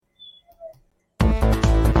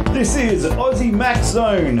This is Aussie Mac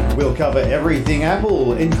Zone. We'll cover everything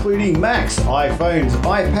Apple, including Macs, iPhones,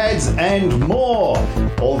 iPads, and more.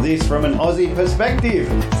 All this from an Aussie perspective.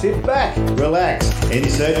 Sit back, relax, and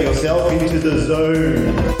insert yourself into the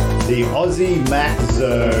zone. The Aussie Mac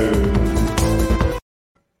Zone.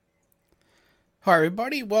 Hi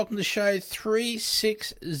everybody, welcome to show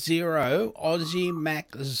 360 Aussie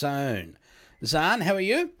Mac Zone. Zahn, how are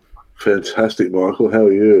you? Fantastic, Michael. How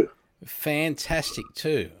are you? Fantastic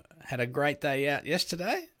too. Had a great day out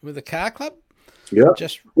yesterday with the car club. Yeah.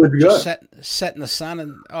 Where'd you go? Sat in the sun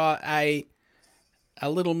and a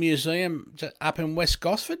little museum up in West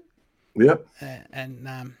Gosford. Yep.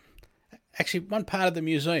 And actually, one part of the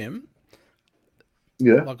museum.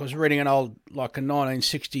 Yeah. Like I was reading an old, like a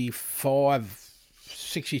 1965,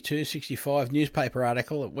 62, 65 newspaper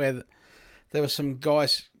article where there were some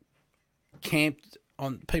guys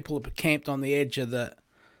people camped on the edge of the,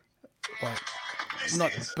 like,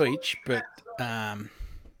 not beach, but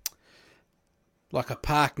like a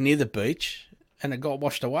park near the beach, and it got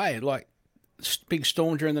washed away. Like, big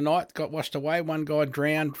storm during the night, got washed away. One guy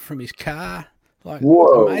drowned from his car. Like,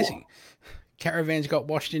 whoa. Amazing. Caravans got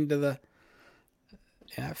washed into the,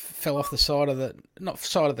 fell off the side of the, not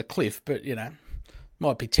side of the cliff, but,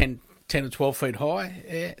 might be 10 or 12 feet high.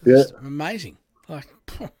 Yeah, it's amazing. Like,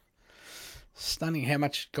 stunning how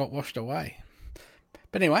much got washed away.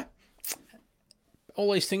 But anyway,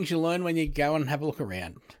 all these things you learn when you go and have a look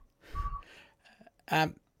around.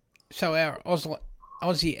 So our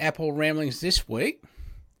Aussie Apple ramblings this week.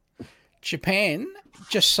 Japan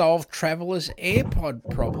just solved travellers' AirPod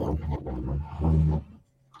problem.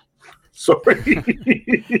 Sorry.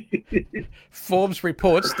 Forbes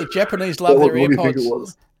reports the Japanese love their AirPods. What do you think it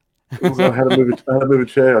was? I had to move a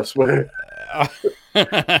chair, I swear.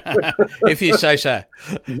 If you say so.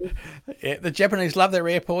 Yeah, the Japanese love their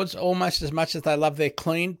AirPods almost as much as they love their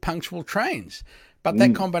clean, punctual trains. But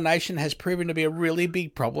that combination has proven to be a really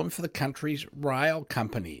big problem for the country's rail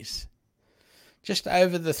companies. Just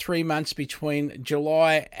over the 3 months between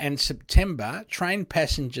July and September, train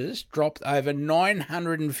passengers dropped over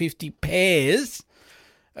 950 pairs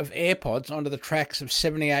of AirPods onto the tracks of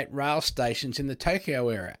 78 rail stations in the Tokyo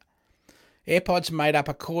area. AirPods made up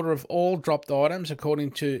a quarter of all dropped items, according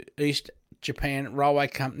to East Japan Railway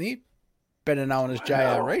Company, better known as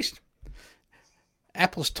JR East.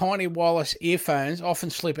 Apple's tiny wireless earphones often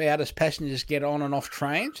slip out as passengers get on and off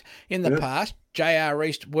trains. In the past, JR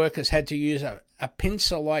East workers had to use a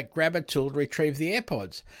pincer-like grabber tool to retrieve the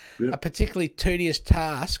AirPods, a particularly tedious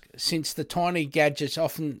task since the tiny gadgets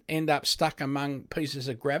often end up stuck among pieces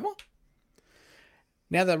of gravel.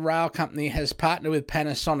 Now the rail company has partnered with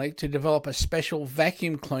Panasonic to develop a special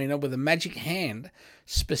vacuum cleaner with a magic hand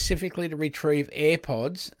specifically to retrieve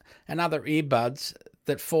AirPods and other earbuds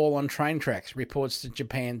that fall on train tracks, reports the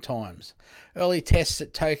Japan Times. Early tests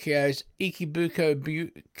at Tokyo's Ikebukuro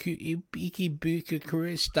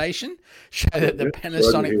station show that the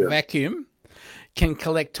Panasonic vacuum can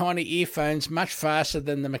collect tiny earphones much faster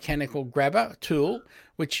than the mechanical grabber tool,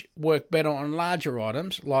 which work better on larger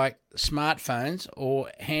items like smartphones or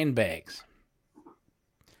handbags.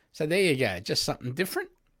 So there you go, just something different.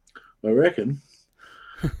 I reckon.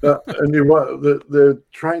 And you're right, the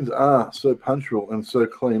trains are so punctual and so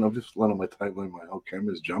clean. I've just landed on my table and my whole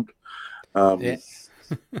camera's jumped. They're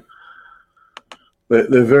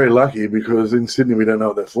very lucky because in Sydney we don't know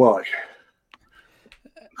what that's like.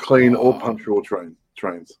 Clean or punctual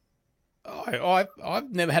trains.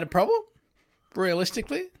 I've never had a problem,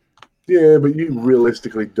 realistically. Yeah, but you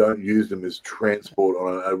realistically don't use them as transport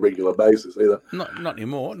on a regular basis either. Not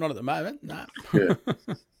anymore. Not at the moment. No. Yeah.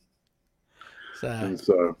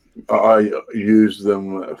 So I used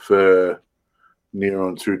them for near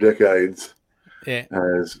on 2 decades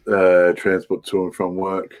as transport to and from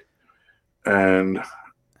work, and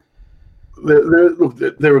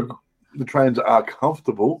the trains are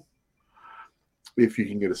comfortable if you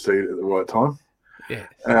can get a seat at the right time. Yeah.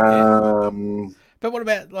 But what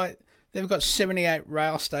about, like, they've got 78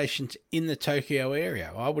 rail stations in the Tokyo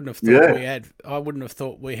area? I wouldn't have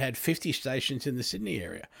thought we had 50 stations in the Sydney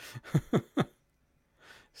area.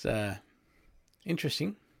 So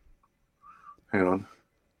interesting. Hang on.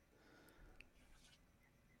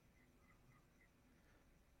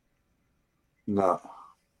 No.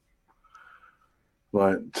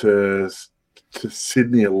 Like to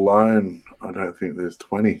Sydney alone, I don't think there's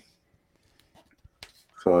 20.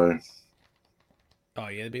 So. Oh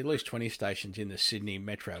yeah, there'd be at least 20 stations in the Sydney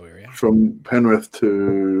metro area. From Penrith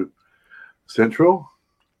to Central.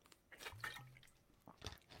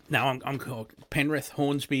 No, I'm called Penrith,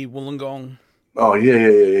 Hornsby, Wollongong. Oh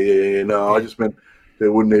yeah. No, I just meant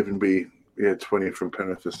there wouldn't even be 20 from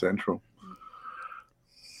Penrith to Central.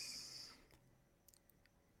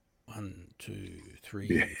 1, 2,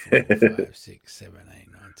 3, 4, 5, 6, 7,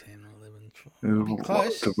 8, 9, 10, 11, 12. Be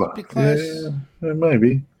close. Be close. Yeah,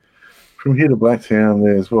 maybe. From here to Blacktown,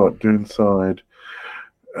 there's Doonside,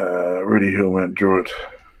 Reddy Hill, Mount Druitt,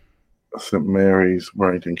 St Mary's,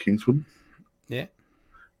 Warrington, Kingswood. Yeah.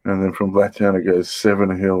 And then from Blacktown, it goes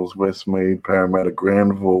Seven Hills, Westmead, Parramatta,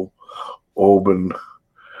 Granville, Auburn,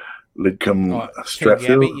 Lidcombe,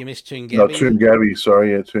 Stratfield. You missed Toongabbie. No, Toongabbie,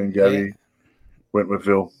 sorry. Yeah, Toongabbie, yeah.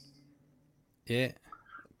 Wentworthville. Yeah.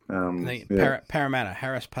 Yeah. Parramatta,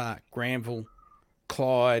 Harris Park, Granville,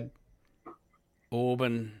 Clyde,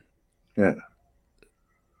 Auburn. Yeah.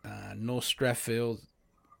 North Stratfield.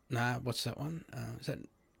 Nah, what's that one? Is that?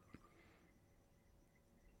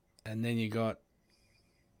 And then you got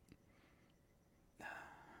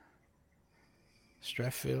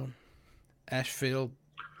Stratfield, Ashfield.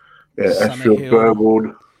 Yeah, Ashfield,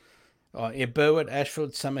 Burwood. Oh, yeah, Burwood,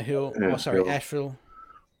 Ashfield, Summerhill. Yeah, Ashfield,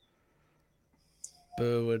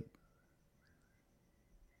 Burwood,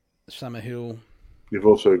 Summerhill. You've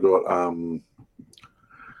also got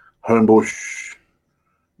Homebush,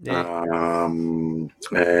 and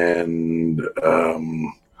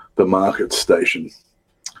the Market Station,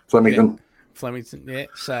 Flemington. Yeah. Flemington, yeah.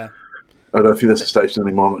 So I don't think that's a station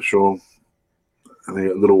anymore. I'm not sure. And they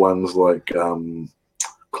got little ones like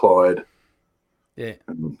Clyde. Yeah.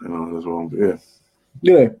 And others as well. Yeah.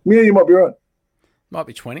 Yeah, you might be right. Might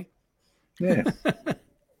be 20. Yeah.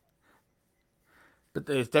 But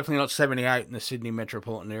there's definitely not 78 in the Sydney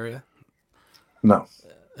metropolitan area. No.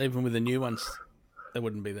 Even with the new ones, there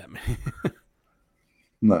wouldn't be that many.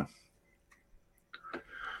 No.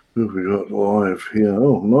 Who have we got live here?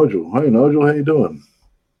 Oh, Nigel. Hey, Nigel, how you doing?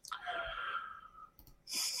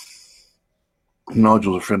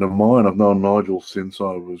 Nigel's a friend of mine. I've known Nigel since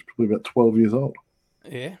I was probably about 12 years old.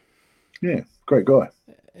 Yeah? Yeah, great guy.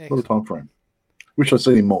 Excellent. What a time frame. Wish I'd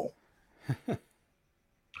seen him more.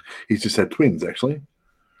 He's just had twins, actually.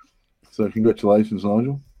 So congratulations,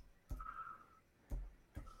 Nigel.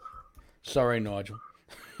 Sorry, Nigel.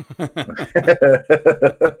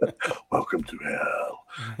 Welcome to hell.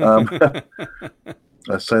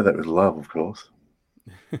 I say that with love, of course.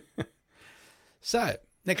 So,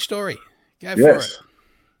 next story. Go for it.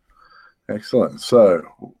 Excellent. So,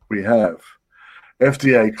 we have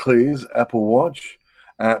FDA clears Apple Watch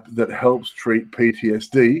app that helps treat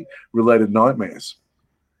PTSD-related nightmares.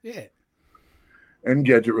 Yeah.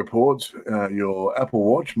 Engadget reports your Apple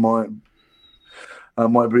Watch might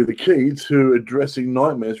be the key to addressing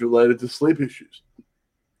nightmares related to sleep issues.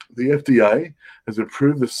 The FDA has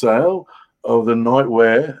approved the sale of the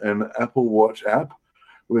Nightwear and Apple Watch app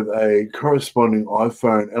with a corresponding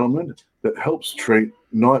iPhone element that helps treat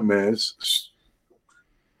nightmares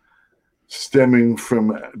stemming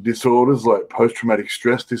from disorders like post-traumatic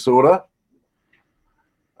stress disorder.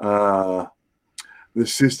 The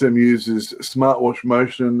system uses smartwatch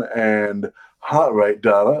motion and heart rate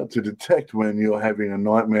data to detect when you're having a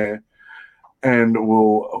nightmare and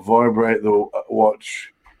will vibrate the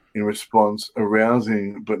watch in response,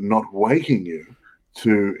 arousing but not waking you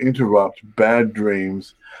to interrupt bad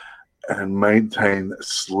dreams and maintain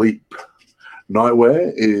sleep.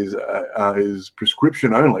 Nightwear is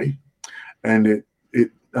prescription only, and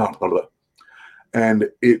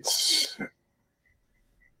it's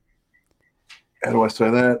how do I say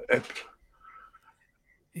that?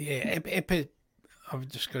 I've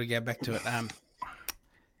just got to go back to it.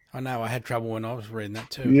 I know I had trouble when I was reading that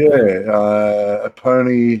too. Yeah,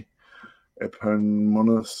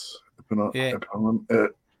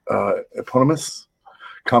 eponymous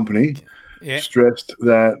company stressed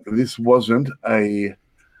that this wasn't a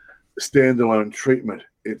standalone treatment.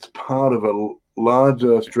 It's part of a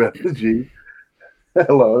larger strategy.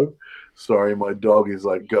 Hello. Sorry, my dog is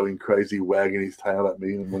like going crazy, wagging his tail at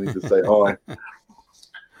me and wanting to say hi.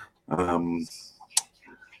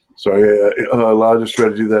 A larger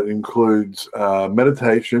strategy that includes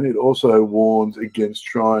meditation. It also warns against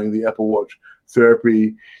trying the Apple Watch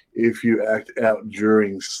therapy if you act out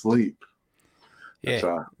during sleep. Yeah.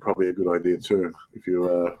 That's probably a good idea too. If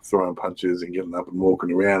you're throwing punches and getting up and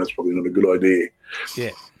walking around, it's probably not a good idea.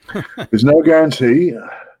 Yeah. There's no guarantee.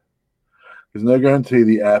 There's no guarantee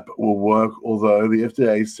the app will work, although the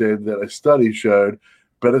FDA said that a study showed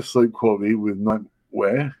better sleep quality with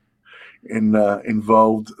Nightwear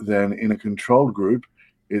involved than in a controlled group.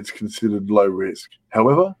 It's considered low risk.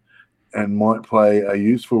 However, and might play a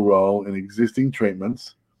useful role in existing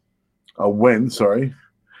treatments,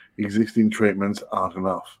 existing treatments aren't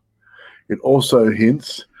enough. It also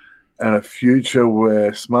hints at a future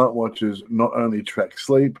where smartwatches not only track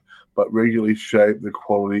sleep, but regularly shape the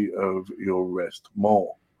quality of your rest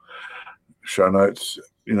more. Show notes,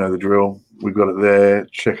 you know the drill. We've got it there.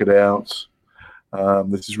 Check it out.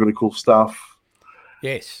 This is really cool stuff.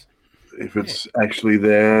 Yes. If it's actually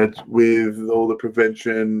there with all the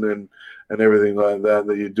prevention and everything like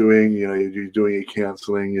that you're doing, you know, you're doing your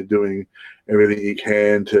counselling, you're doing everything you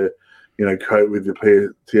can to, you know, cope with your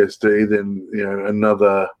PTSD, then, you know,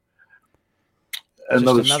 another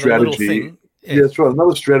strategy. Yeah, that's right.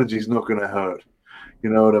 Another strategy is not going to hurt.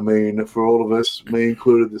 You know what I mean? For all of us, me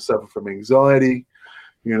included, that suffer from anxiety,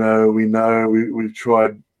 you know, we've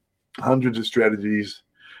tried hundreds of strategies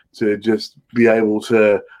to just be able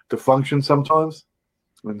to function sometimes.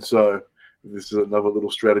 And so this is another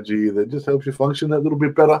little strategy that just helps you function that little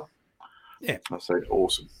bit better. Yeah. I say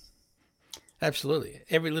awesome. Absolutely.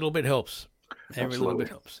 Every little bit helps. Every little bit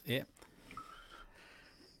helps. Yeah.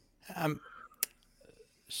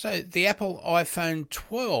 So the Apple iPhone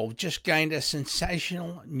 12 just gained a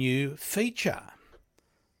sensational new feature.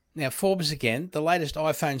 Now, Forbes again, the latest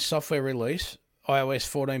iPhone software release, iOS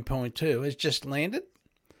 14.2, has just landed.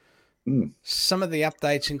 Some of the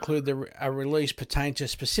updates include a release pertaining to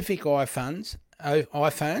specific iPhones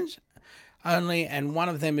only, and one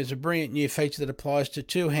of them is a brilliant new feature that applies to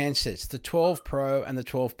two handsets, the 12 Pro and the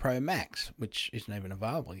 12 Pro Max, which isn't even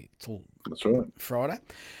available until Friday.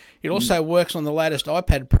 It also works on the latest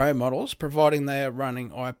iPad Pro models, providing they are running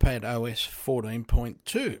iPad OS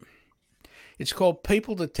 14.2. It's called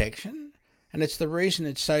People Detection, and it's the reason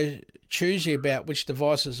it's so choosy about which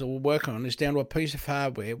devices it will work on is down to a piece of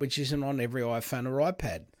hardware which isn't on every iPhone or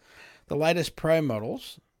iPad. The latest Pro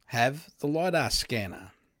models have the LiDAR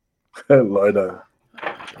scanner. LiDAR.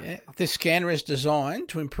 Yeah, this scanner is designed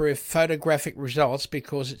to improve photographic results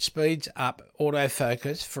because it speeds up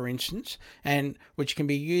autofocus, for instance, and which can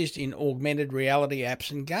be used in augmented reality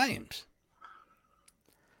apps and games.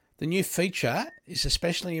 The new feature is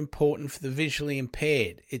especially important for the visually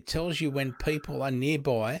impaired. It tells you when people are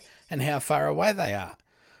nearby and how far away they are.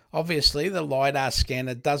 Obviously, the LiDAR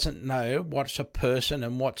scanner doesn't know what's a person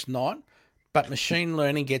and what's not, but machine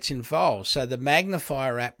learning gets involved, so the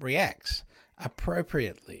magnifier app reacts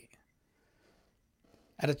appropriately.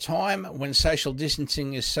 At a time when social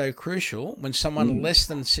distancing is so crucial, when someone less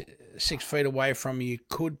than 6 feet away from you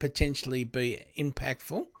could potentially be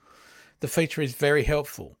impactful, the feature is very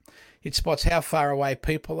helpful. It spots how far away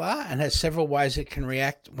people are and has several ways it can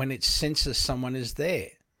react when it senses someone is there.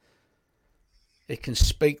 It can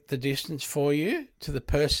speak the distance for you to the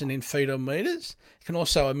person in feet or meters. It can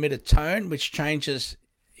also emit a tone which changes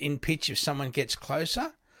in pitch if someone gets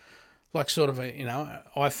closer, like sort of a,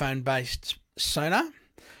 iPhone-based sonar.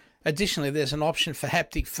 Additionally, there's an option for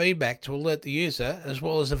haptic feedback to alert the user, as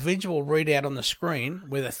well as a visual readout on the screen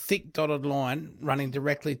with a thick dotted line running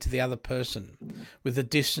directly to the other person, with the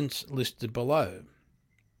distance listed below.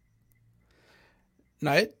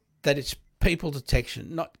 Note that it's people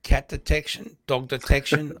detection, not cat detection, dog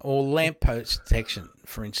detection, or lamppost detection,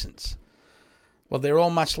 for instance. Well, they're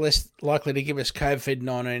all much less likely to give us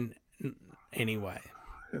COVID-19 anyway.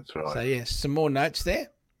 That's right. So, yes, some more notes there.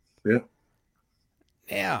 Yeah.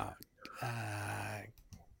 Now,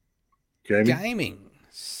 gaming,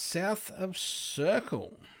 south of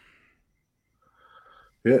Circle.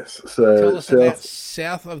 Yes, so tell us about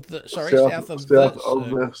south of the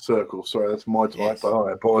circle. Sorry, that's my typo. Yes.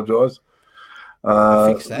 I apologise.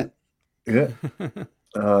 Fix that. Yeah,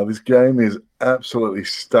 this game is absolutely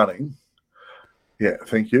stunning. Yeah,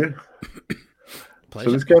 thank you. Pleasure.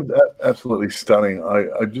 So this game's absolutely stunning.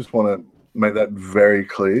 I just want to make that very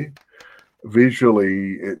clear.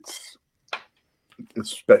 Visually, it's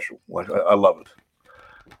special. Like I love it,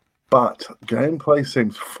 but gameplay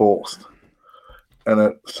seems forced, and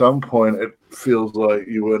at some point, it feels like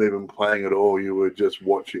you weren't even playing at all. You were just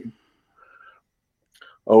watching.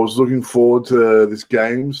 I was looking forward to this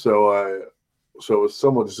game, so I was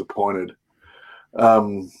somewhat disappointed. I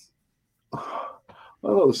don't know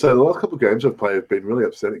what to say. The last couple of games I've played have been really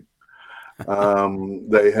upsetting.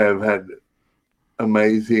 They have had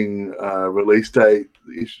amazing release date,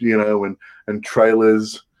 and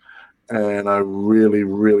trailers, and I really,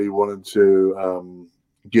 really wanted to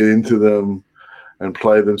get into them and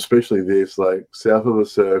play them, especially this, like South of the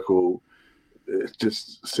Circle. It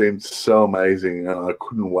just seemed so amazing, and I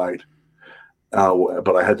couldn't wait.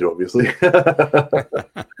 But I had to, obviously.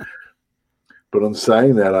 But on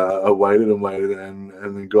saying that, I waited and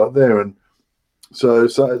then got there. And so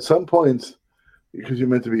at some point, because you're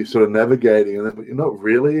meant to be sort of navigating, but you're not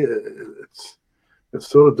really. It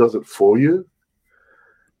sort of does it for you.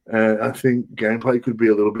 And I think gameplay could be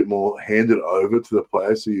a little bit more handed over to the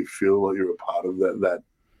player, so you feel like you're a part of that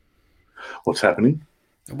what's happening.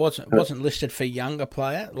 It wasn't listed for younger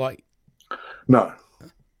player. Like No,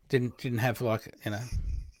 didn't have like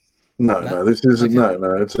no. This isn't. Okay.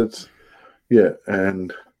 No. It's yeah,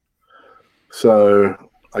 and so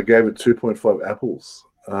I gave it 2.5 apples,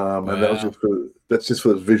 and that was Wow. that's just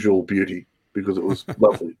for its visual beauty because it was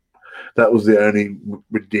lovely. That was the only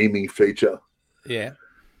redeeming feature. Yeah.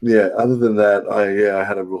 Yeah. Other than that, I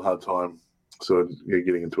had a real hard time sort of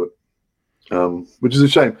getting into it, which is a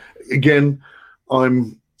shame. Again,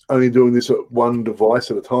 I'm only doing this at one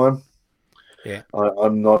device at a time. Yeah.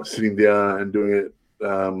 I'm not sitting down and doing it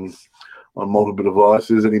on multiple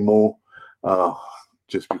devices anymore,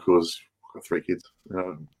 just because I've got 3 kids,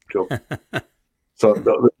 job. So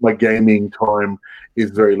my gaming time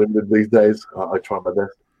is very limited these days. I try my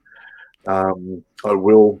best. I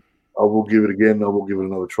will give it again. I will give it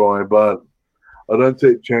another try, but I don't see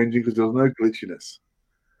it changing because there was no glitchiness.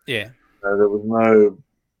 Yeah. There was no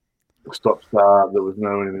stop start. There was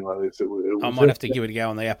no anything like this. It was I might have to give it a go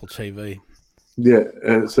on the Apple TV. Yeah,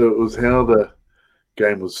 so it was how the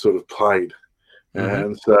game was sort of played, Mm-hmm.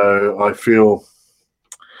 and so I feel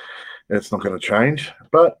it's not going to change.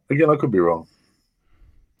 But again, I could be wrong.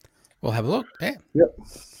 We'll have a look. Yeah. Yep.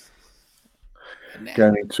 Now,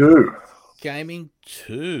 Gaming 2. Gaming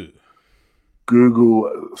 2.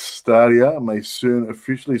 Google Stadia may soon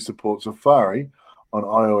officially support Safari on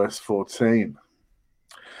iOS 14.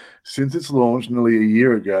 Since its launch nearly a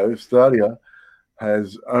year ago, Stadia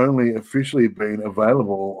has only officially been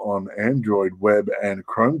available on Android Web and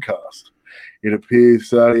Chromecast. It appears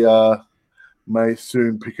Stadia may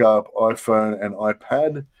soon pick up iPhone and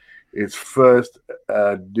iPad, its first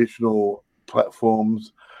additional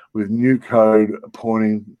platforms, with new code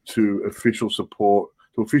pointing to officially support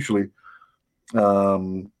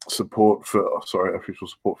for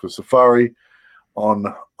Safari on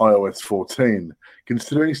iOS 14.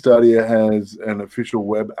 Considering Stadia has an official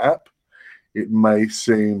web app, it may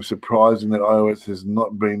seem surprising that iOS has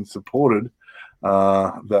not been supported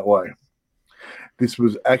that way. This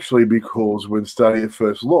was actually because when Stadia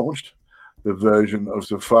first launched, the version of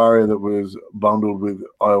Safari that was bundled with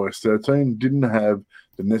iOS 13 didn't have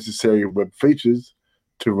the necessary web features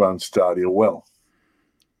to run Stadia well.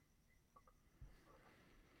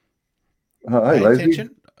 Hey, Pay lazy.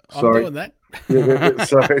 attention. Sorry. I'm doing that.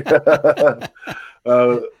 Sorry.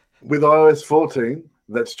 With iOS 14,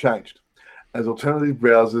 that's changed. As alternative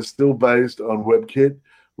browsers still based on WebKit,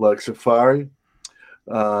 like Safari,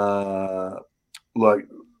 like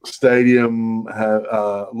Stadium, have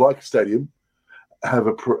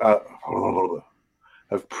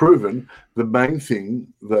proven the main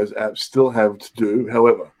thing those apps still have to do.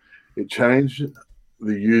 However, it changed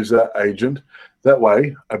the user agent. That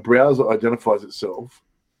way, a browser identifies itself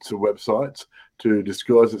to websites to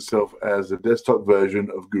disguise itself as the desktop version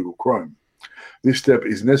of Google Chrome. This step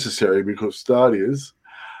is necessary because Stadia's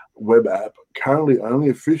web app currently only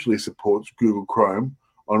officially supports Google Chrome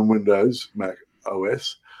on Windows, Mac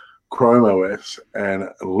OS, Chrome OS, and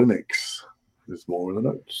Linux. There's more in the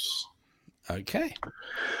notes. Okay.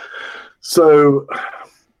 So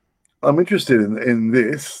I'm interested in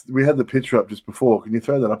this. We had the picture up just before. Can you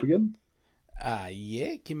throw that up again?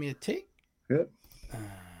 Yeah. Give me a tick. Yep.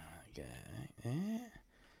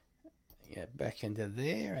 Go back into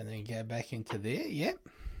there and then go back into there. Yep.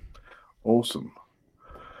 Awesome.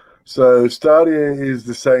 So Stadia is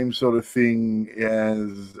the same sort of thing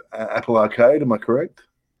as Apple Arcade. Am I correct?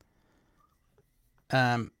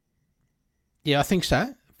 Yeah, I think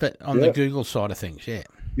so. But on the Google side of things, yeah.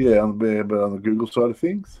 Yeah, but on the Google side of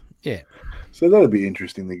things? Yeah. So that'd be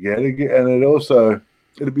interesting to get. And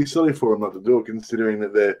it'd be silly for them not to do it, considering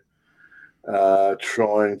that they're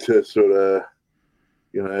trying to sort of,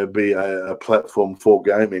 be a platform for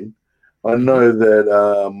gaming. I know that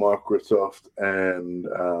Microsoft and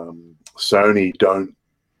Sony don't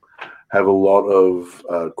have a lot of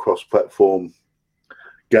cross-platform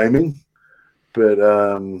gaming, but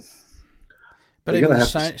even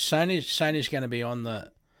Sony's going to be on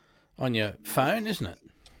your phone, isn't it?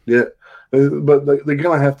 Yeah, but they're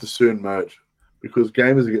going to have to soon merge because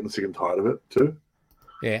gamers are getting sick and tired of it too.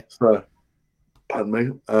 Yeah. So, pardon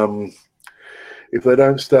me. If they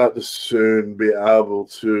don't start to soon be able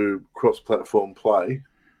to cross-platform play,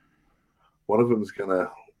 one of them is going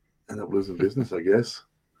to end up losing business, I guess.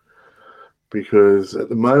 Because at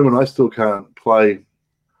the moment, I still can't play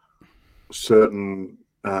certain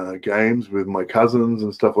games with my cousins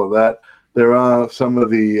and stuff like that. There are some of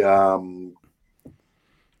the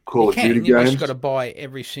Call of Duty games. You've just got to buy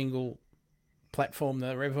every single platform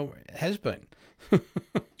there ever has been.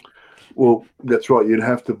 Well, that's right. You'd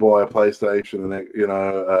have to buy a PlayStation and an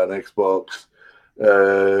Xbox,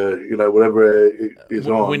 whatever it is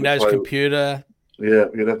on. Windows computer. Yeah,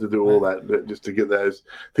 you'd have to do all that just to get those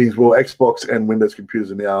things. Well, Xbox and Windows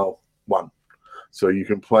computers are now one. So you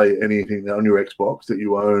can play anything on your Xbox that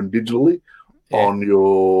you own digitally on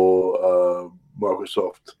your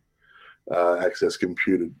Microsoft Access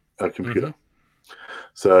computer. Mm-hmm.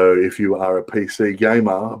 So if you are a PC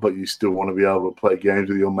gamer, but you still want to be able to play games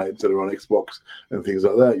with your mates that are on Xbox and things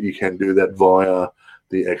like that, you can do that via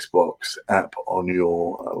the Xbox app on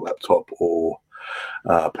your laptop or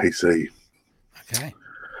PC. Okay.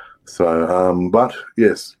 So, but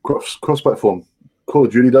yes, cross-platform. Call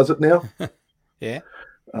of Duty does it now. Yeah.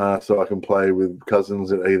 So I can play with cousins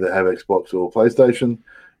that either have Xbox or PlayStation,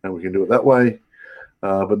 and we can do it that way.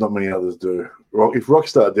 But not many others do. If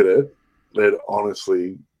Rockstar did it, they'd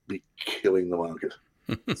honestly be killing the market.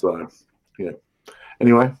 So, yeah.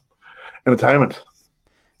 Anyway, entertainment.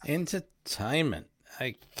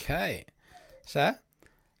 Okay. So,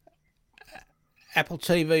 Apple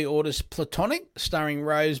TV orders Platonic, starring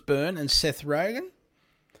Rose Byrne and Seth Rogen.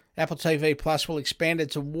 Apple TV Plus will expand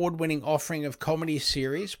its award-winning offering of comedy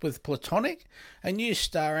series with Platonic, a new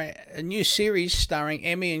series starring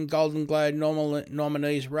Emmy and Golden Globe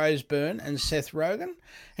nominees Rose Byrne and Seth Rogen,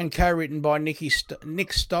 and co-written by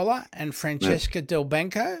Nick Stoller and Francesca Del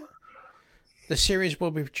Banco. The series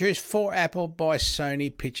will be produced for Apple by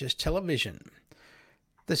Sony Pictures Television.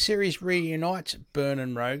 The series reunites Byrne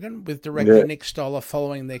and Rogen with director Nick Stoller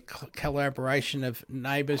following their collaboration of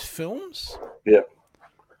Neighbours films. Yeah.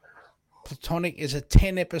 Platonic is a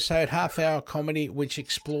 10-episode, half-hour comedy which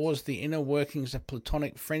explores the inner workings of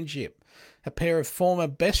platonic friendship. A pair of former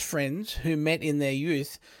best friends who met in their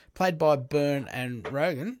youth, played by Byrne and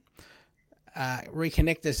Rogen,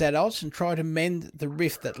 reconnect as adults and try to mend the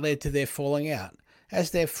rift that led to their falling out.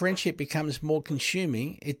 As their friendship becomes more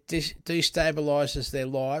consuming, it destabilizes their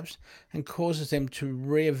lives and causes them to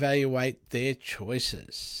reevaluate their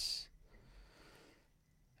choices.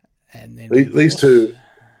 And then these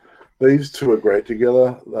two are great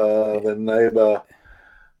together. The neighbor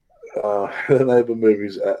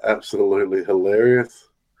movies are absolutely hilarious.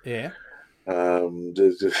 Yeah.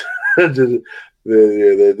 There's just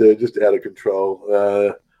they're just out of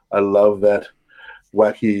control. I love that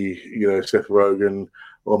wacky, Seth Rogen,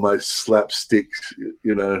 almost slapstick,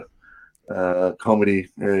 comedy.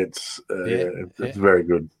 It's very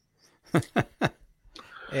good.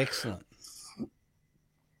 Excellent.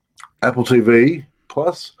 Apple TV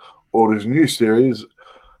Plus orders new series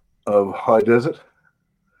of High Desert,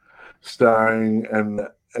 starring and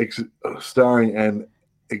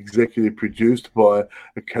executive produced by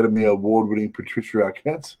Academy Award-winning Patricia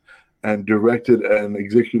Arquette, and directed and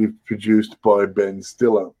executive produced by Ben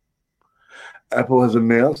Stiller. Apple has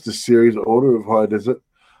announced a series order of High Desert,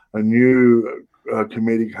 a new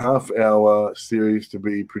comedic half-hour series to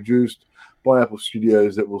be produced by Apple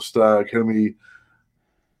Studios that will star Academy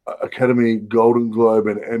Golden Globe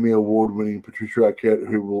and Emmy Award-winning Patricia Arquette,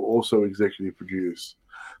 who will also executive produce.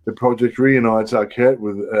 The project reunites Arquette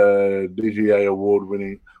with DGA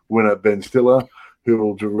Award-winning winner Ben Stiller, who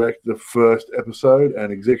will direct the first episode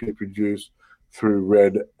and executive produce through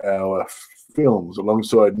Red Hour Films,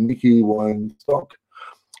 alongside Nikki Weinstock,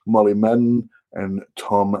 Molly Madden, and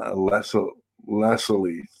Tom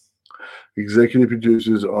Lassley. Executive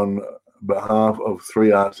producers on behalf of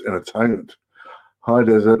 3 Arts Entertainment. High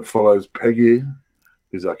Desert follows Peggy,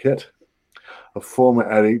 who's Arquette, a former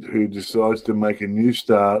addict who decides to make a new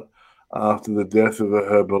start after the death of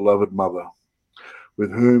her beloved mother,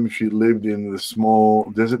 with whom she lived in the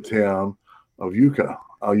small desert town of Yucca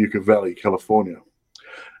Valley, California.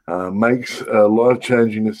 Makes a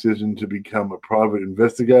life-changing decision to become a private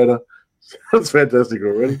investigator. Sounds fantastic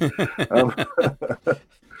already.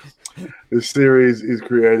 The series is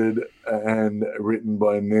created and written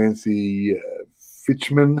by Nancy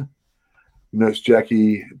Fitchman, Nurse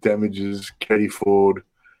Jackie, Damages, Katie Ford,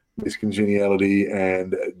 Miss Congeniality,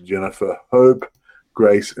 and Jennifer Hope,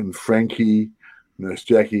 Grace and Frankie, Nurse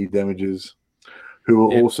Jackie, Damages, who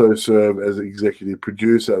will also serve as executive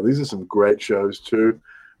producer. These are some great shows too.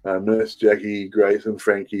 Nurse Jackie, Grace and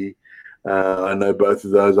Frankie. I know both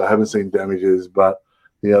of those. I haven't seen Damages, but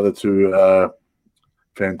the other two are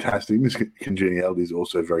fantastic. Miss Congeniality is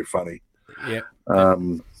also very funny. Yeah.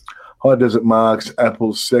 High Desert marks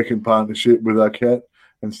Apple's second partnership with Arquette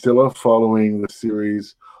and Stiller following the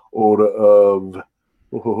series order of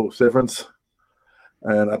Severance,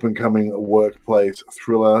 an up-and-coming workplace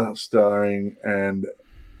thriller starring and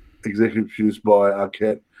executive produced by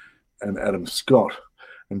Arquette and Adam Scott,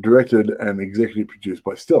 and directed and executive produced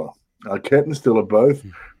by Stiller. Arquette and Stiller both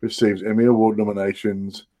received Emmy Award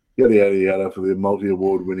nominations yada yada yada for their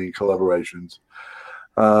multi-award winning collaborations.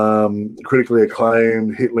 Critically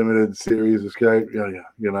acclaimed, hit limited series Escape.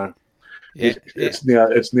 It's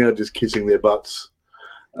now just kissing their butts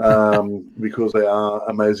because they are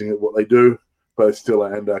amazing at what they do, both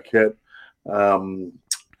Stella and Arquette. And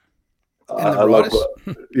the writers.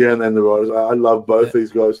 And the writers. I love both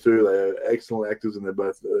these guys too. They're excellent actors, and they're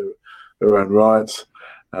both their own rights.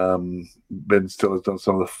 Ben Stiller's done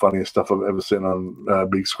some of the funniest stuff I've ever seen on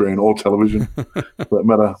big screen or television, for that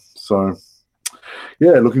matter. So,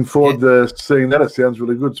 yeah, looking forward to seeing that. It sounds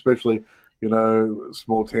really good, especially,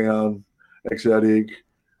 small town, exotic,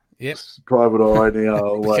 private eye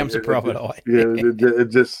now. Becomes a private eye. It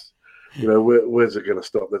just, where's it going to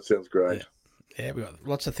stop? That sounds great. Yeah, we've got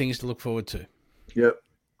lots of things to look forward to. Yep.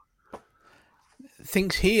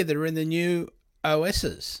 Things here that are in the new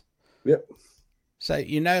OSs. Yep. So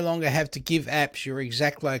you no longer have to give apps your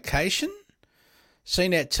exact location.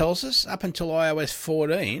 CNET tells us up until iOS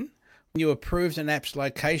 14, when you approved an app's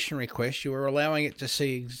location request, you were allowing it to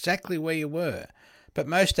see exactly where you were. But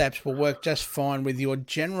most apps will work just fine with your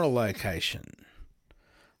general location.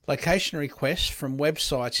 Location requests from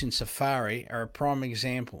websites in Safari are a prime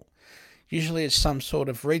example. Usually it's some sort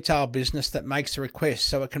of retail business that makes the request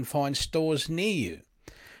so it can find stores near you.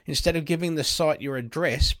 Instead of giving the site your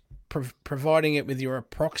address, providing it with your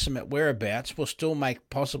approximate whereabouts will still make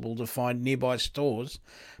possible to find nearby stores,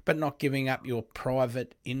 but not giving up your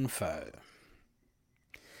private info.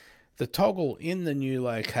 The toggle in the new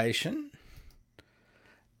location...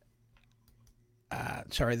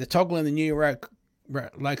 the toggle in the new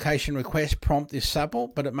location request prompt is supple,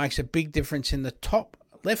 but it makes a big difference. In the top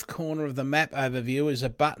left corner of the map overview is a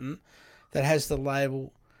button that has the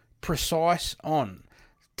label Precise on.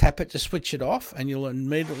 Tap it to switch it off and you'll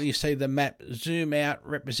immediately see the map zoom out,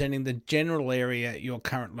 representing the general area at your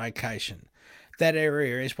current location. That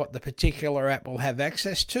area is what the particular app will have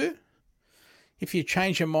access to. If you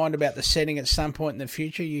change your mind about the setting at some point in the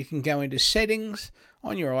future, you can go into Settings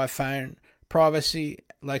on your iPhone, Privacy,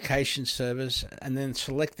 Location Service, and then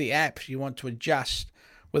select the apps you want to adjust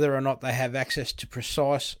whether or not they have access to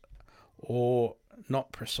precise or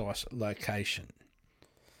not precise location.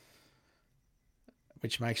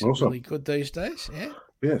 Which makes it really good these days, yeah?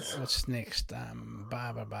 Yes. What's next?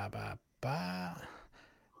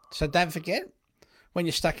 So don't forget, when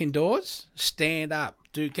you're stuck indoors, stand up.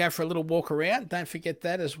 Go for a little walk around. Don't forget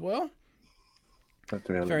that as well.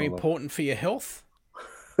 Very important for your health.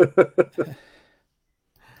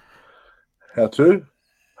 How to?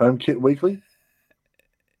 HomeKit Weekly?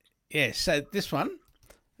 Yeah, so this one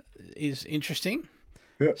is interesting.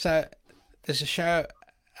 Yeah. So there's a show,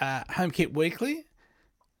 HomeKit Weekly,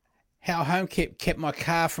 how HomeKit kept my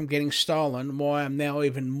car from getting stolen, and why I'm now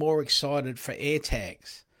even more excited for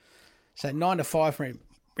AirTags. So 9 to 5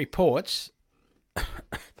 reports,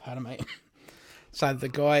 pardon me. So the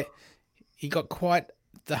guy, he got quite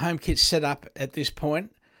the HomeKit set up at this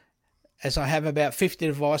point, as I have about 50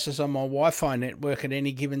 devices on my Wi-Fi network at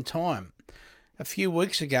any given time. A few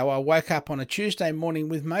weeks ago, I woke up on a Tuesday morning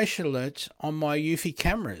with motion alerts on my Eufy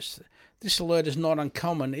cameras. This alert is not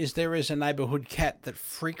uncommon, as there is a neighbourhood cat that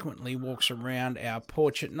frequently walks around our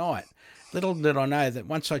porch at night. Little did I know that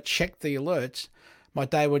once I checked the alerts, my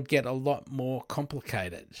day would get a lot more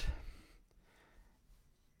complicated.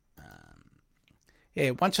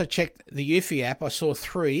 Once I checked the Eufy app, I saw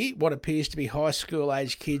 3 what appears to be high school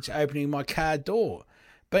age kids opening my car door,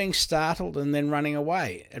 being startled and then running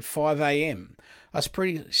away at 5 a.m. I was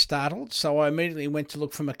pretty startled, so I immediately went to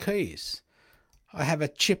look for my keys. I have a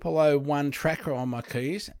Chipolo 1 tracker on my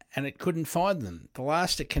keys, and it couldn't find them. The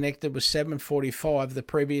last it connected was 7:45 the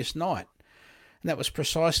previous night, and that was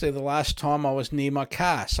precisely the last time I was near my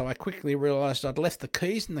car, so I quickly realised I'd left the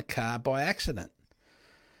keys in the car by accident.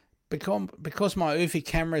 Because my Eufy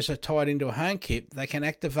cameras are tied into a HomeKit, they can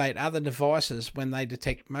activate other devices when they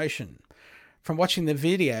detect motion. From watching the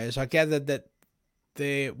videos, I gathered that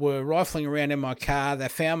they were rifling around in my car, they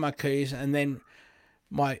found my keys, and then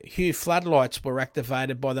my Hue floodlights were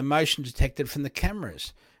activated by the motion detected from the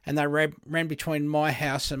cameras, and they ran between my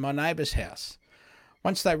house and my neighbour's house.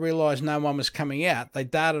 Once they realised no one was coming out, they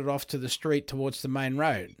darted off to the street towards the main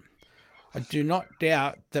road. I do not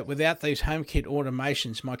doubt that without these HomeKit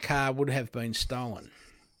automations, my car would have been stolen.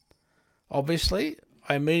 Obviously,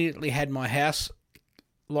 I immediately had my house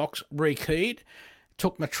locks rekeyed,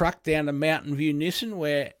 took my truck down to Mountain View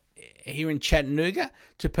Nissan, here in Chattanooga,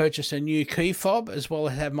 to purchase a new key fob, as well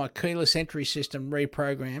as have my keyless entry system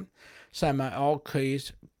reprogrammed so my old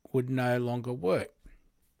keys would no longer work.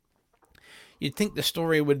 You'd think the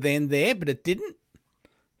story would end there, but it didn't.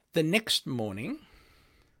 The next morning,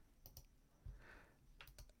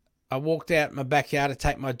 I walked out my backyard to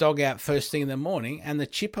take my dog out first thing in the morning, and the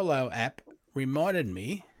Chipolo app reminded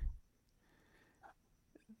me,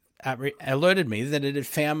 alerted me that it had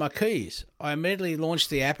found my keys. I immediately launched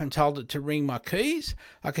the app and told it to ring my keys.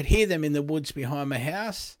 I could hear them in the woods behind my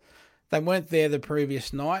house. They weren't there the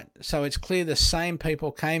previous night, so it's clear the same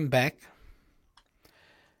people came back.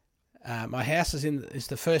 My house is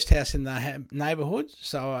the first house in the neighbourhood,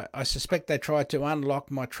 so I suspect they tried to unlock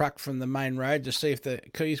my truck from the main road to see if the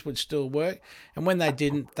keys would still work. And when they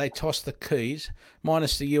didn't, they tossed the keys,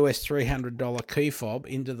 minus the US $300 key fob,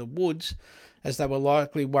 into the woods, as they were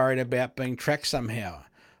likely worried about being tracked somehow.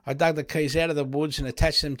 I dug the keys out of the woods and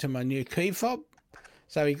attached them to my new key fob.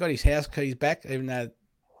 So he got his house keys back, even though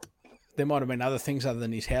there might have been other things other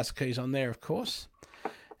than his house keys on there, of course.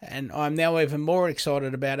 And I'm now even more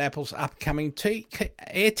excited about Apple's upcoming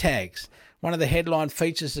AirTags. One of the headline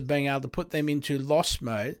features is being able to put them into lost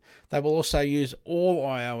mode. They will also use all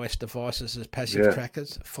iOS devices as passive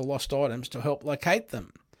trackers for lost items to help locate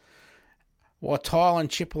them. While Tile and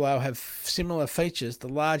Chipolo have similar features, the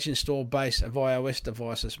large installed base of iOS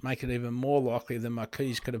devices make it even more likely that my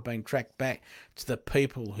keys could have been tracked back to the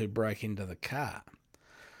people who broke into the car.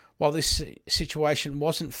 While this situation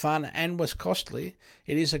wasn't fun and was costly,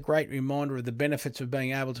 it is a great reminder of the benefits of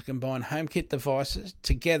being able to combine HomeKit devices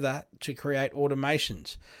together to create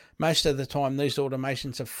automations. Most of the time these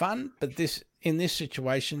automations are fun, but in this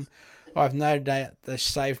situation, I've no doubt they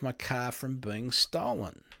saved my car from being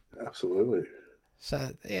stolen. Absolutely.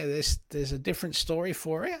 So, yeah, there's a different story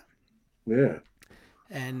for you. Yeah.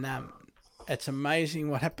 And it's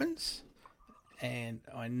amazing what happens. And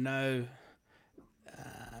I know...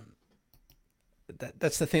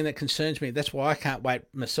 That's the thing that concerns me. That's why I can't wait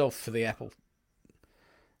myself for the Apple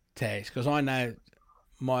tags, because I know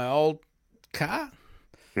my old car.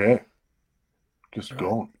 Yeah. Just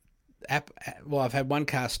gone. Well, I've had one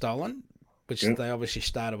car stolen, which they obviously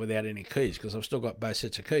started without any keys, because I've still got both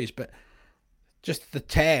sets of keys. But just the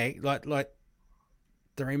tag, like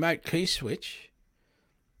the remote key switch,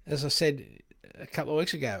 as I said a couple of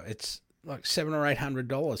weeks ago, it's like $700 or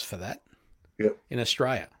 $800 for that. Yep. In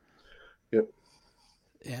Australia. Yep.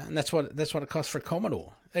 Yeah, and that's what it costs for a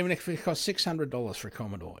Commodore. Even if it costs $600 for a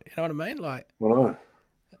Commodore, you know what I mean? Like, well,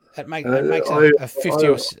 it makes a $50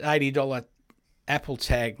 or $80 Apple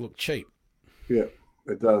tag look cheap. Yeah,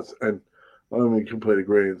 it does, and I'm in complete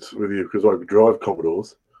agreement with you, because I drive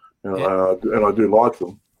Commodores, and I do like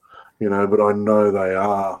them, but I know they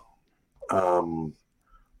are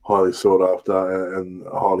highly sought after and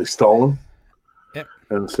highly stolen. Yep.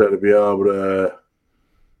 And so to be able to,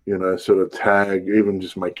 sort of tag even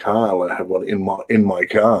just my car, like have one in my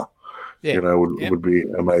car, would be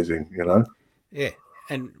amazing, Yeah,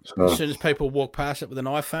 and as soon as people walk past it with an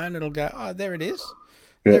iPhone, it'll go, oh, there it is.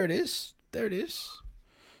 Yep. There it is.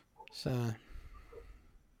 So,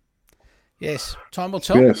 yes, time will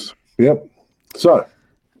tell. Yes, yep. So,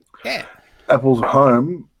 yeah, Apple's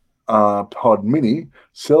Home Pod Mini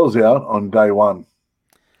sells out on day one.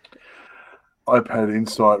 iPad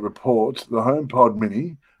Insight reports the HomePod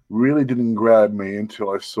Mini really didn't grab me until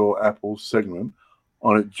I saw Apple's segment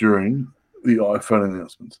on it during the iPhone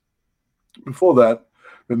announcements. Before that,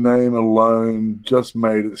 the name alone just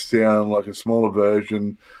made it sound like a smaller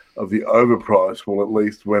version of the overpriced, well, at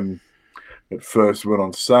least when it first went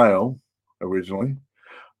on sale originally.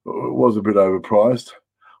 It was a bit overpriced.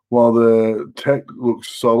 While the tech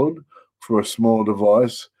looks solid for a smaller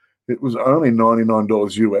device, it was only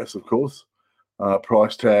 $99 US, of course.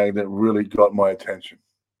 Price tag that really got my attention.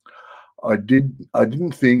 I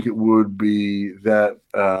didn't think it would be that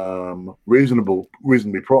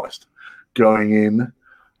reasonably priced going in.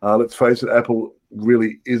 Let's face it, Apple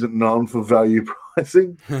really isn't known for value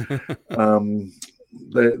pricing.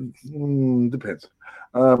 Depends.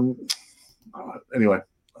 Anyway,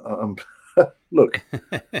 look,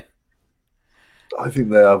 I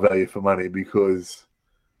think they are value for money, because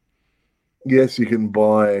yes, you can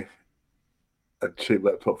buy a cheap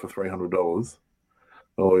laptop for $300,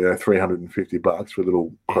 or $350 for a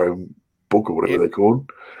little Chrome book or whatever they're called.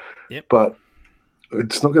 Yep. But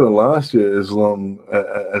it's not going to last you as long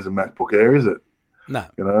as a MacBook Air, is it? No.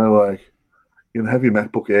 Like, you can have your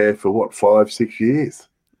MacBook Air for what, 5-6 years,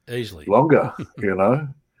 easily longer.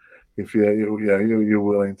 If you're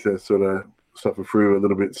willing to sort of suffer through a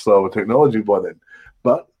little bit slower technology by then.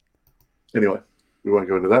 But anyway, we won't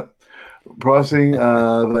go into that. Pricing,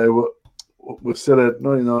 they were set at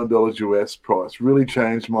 $99 US price. Really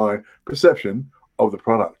changed my perception of the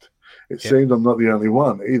product. It seems I'm not the only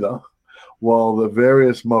one either. While the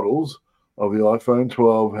various models of the iPhone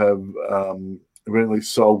 12 have evidently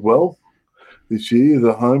sold well, this year,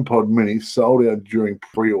 the HomePod Mini sold out during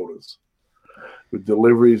pre-orders, with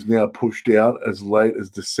deliveries now pushed out as late as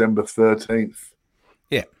December 13th.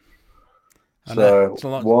 Yeah. I So know. It's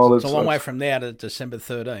while a long way from now to December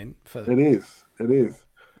 13th. It is.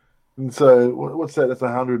 And so what's that? That's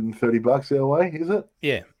 $130 our way, is it?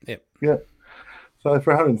 Yeah, yeah. Yeah. So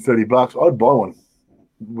for $130, I'd buy one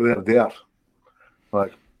without a doubt.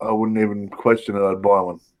 Like, I wouldn't even question it. I'd buy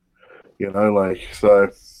one. So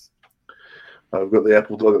I've got I've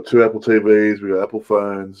got 2 Apple TVs, we've got Apple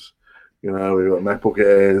phones, we've got MacBook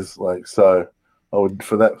Airs. For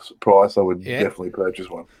that price, I would definitely purchase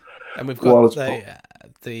one. And we've got what's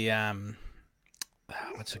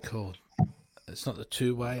it called? It's not the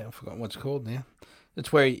two-way. I've forgotten what it's called now.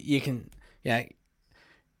 It's where you can,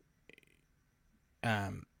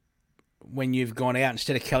 when you've gone out,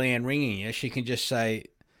 instead of Kellyanne ringing you, she can just say,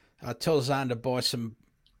 "I tell Zahn to buy some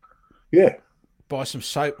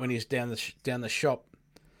soap when he's down the shop."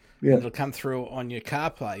 Yeah, it'll come through on your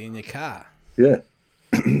CarPlay in your car. Yeah.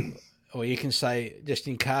 Or you can say, just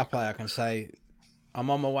in CarPlay, I can say, "I'm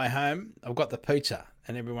on my way home. I've got the pizza,"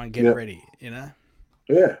 and everyone get ready. Yeah.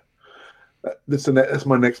 That's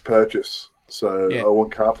my next purchase. So I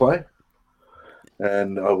want CarPlay,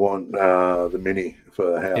 and I want the Mini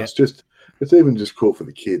for the house. Yeah. It's even just cool for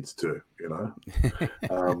the kids too.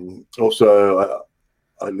 Also,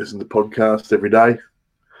 I listen to podcasts every day,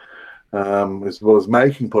 as well as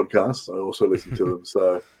making podcasts. I also listen to them.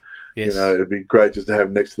 So yes. It'd be great just to have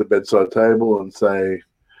next to the bedside table and say,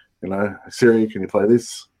 Siri, can you play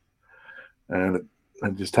this? And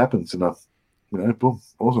it just happens enough. Boom,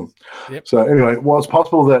 awesome. Yep. So anyway, while it's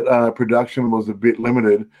possible that production was a bit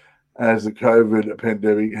limited as the COVID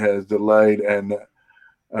pandemic has delayed and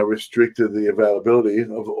restricted the availability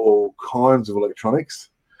of all kinds of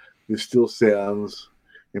electronics, this still sounds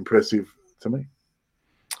impressive to me.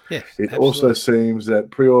 Yes, it absolutely. Also seems that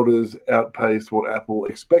pre-orders outpaced what Apple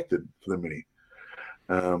expected for the Mini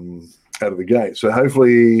out of the gate. So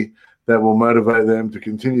hopefully that will motivate them to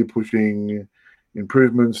continue pushing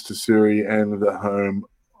improvements to Siri and the home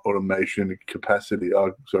automation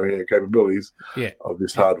capabilities of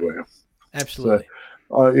this hardware. Absolutely.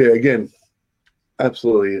 So, again,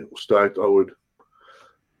 absolutely stoked. I would,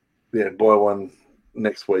 buy one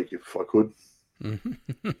next week if I could.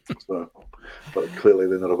 Mm-hmm. But clearly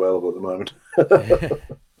they're not available at the moment.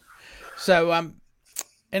 So,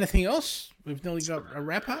 anything else? We've nearly got a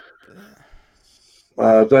wrap up.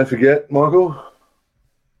 Don't forget, Michael.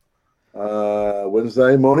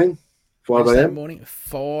 Wednesday morning, 5 a.m. Wednesday morning,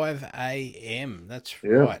 5 a.m. That's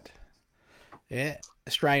right. Yeah.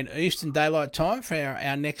 Australian Eastern Daylight Time for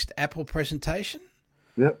our next Apple presentation.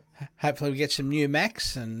 Yep. Hopefully we get some new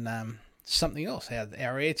Macs and something else, our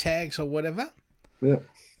AirTags or whatever. Yeah.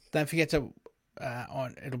 Don't forget to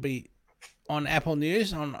it'll be on Apple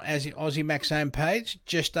News on Aussie Mac's homepage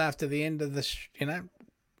just after the end of this.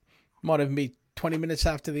 Might even be 20 minutes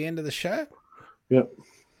after the end of the show. Yep.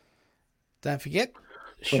 Don't forget,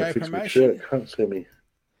 show promotion. Can't see me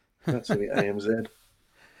AMZ.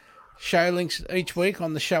 Show links each week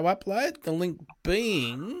on the show upload. The link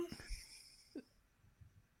being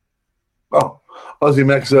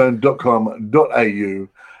AussieMacZone.com.au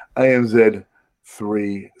AMZ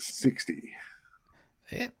 360.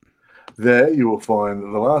 Yep. There you will find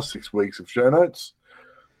the last 6 weeks of show notes.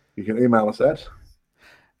 You can email us at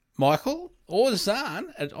Michael or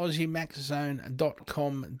Zahn at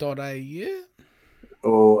AussieMacZone.com.au.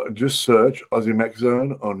 Or just search Aussie Mac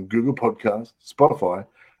Zone on Google Podcast, Spotify,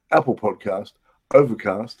 Apple Podcast,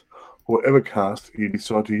 Overcast, or whatever cast you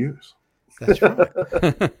decide to use. That's right.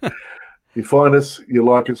 You find us, you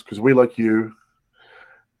like us because we like you,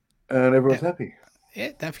 and everyone's happy.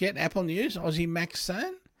 Yeah, don't forget Apple News, Aussie Mac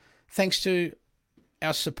Zone. Thanks to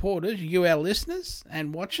our supporters, you, our listeners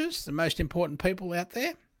and watchers, the most important people out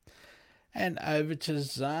there. And over to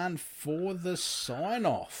Zahn for the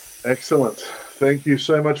sign-off. Excellent. Thank you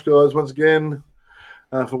so much, guys, once again,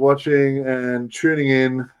 for watching and tuning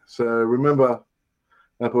in. So remember,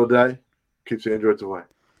 Apple a day keeps the Androids away.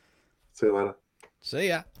 See you later. See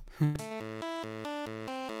ya.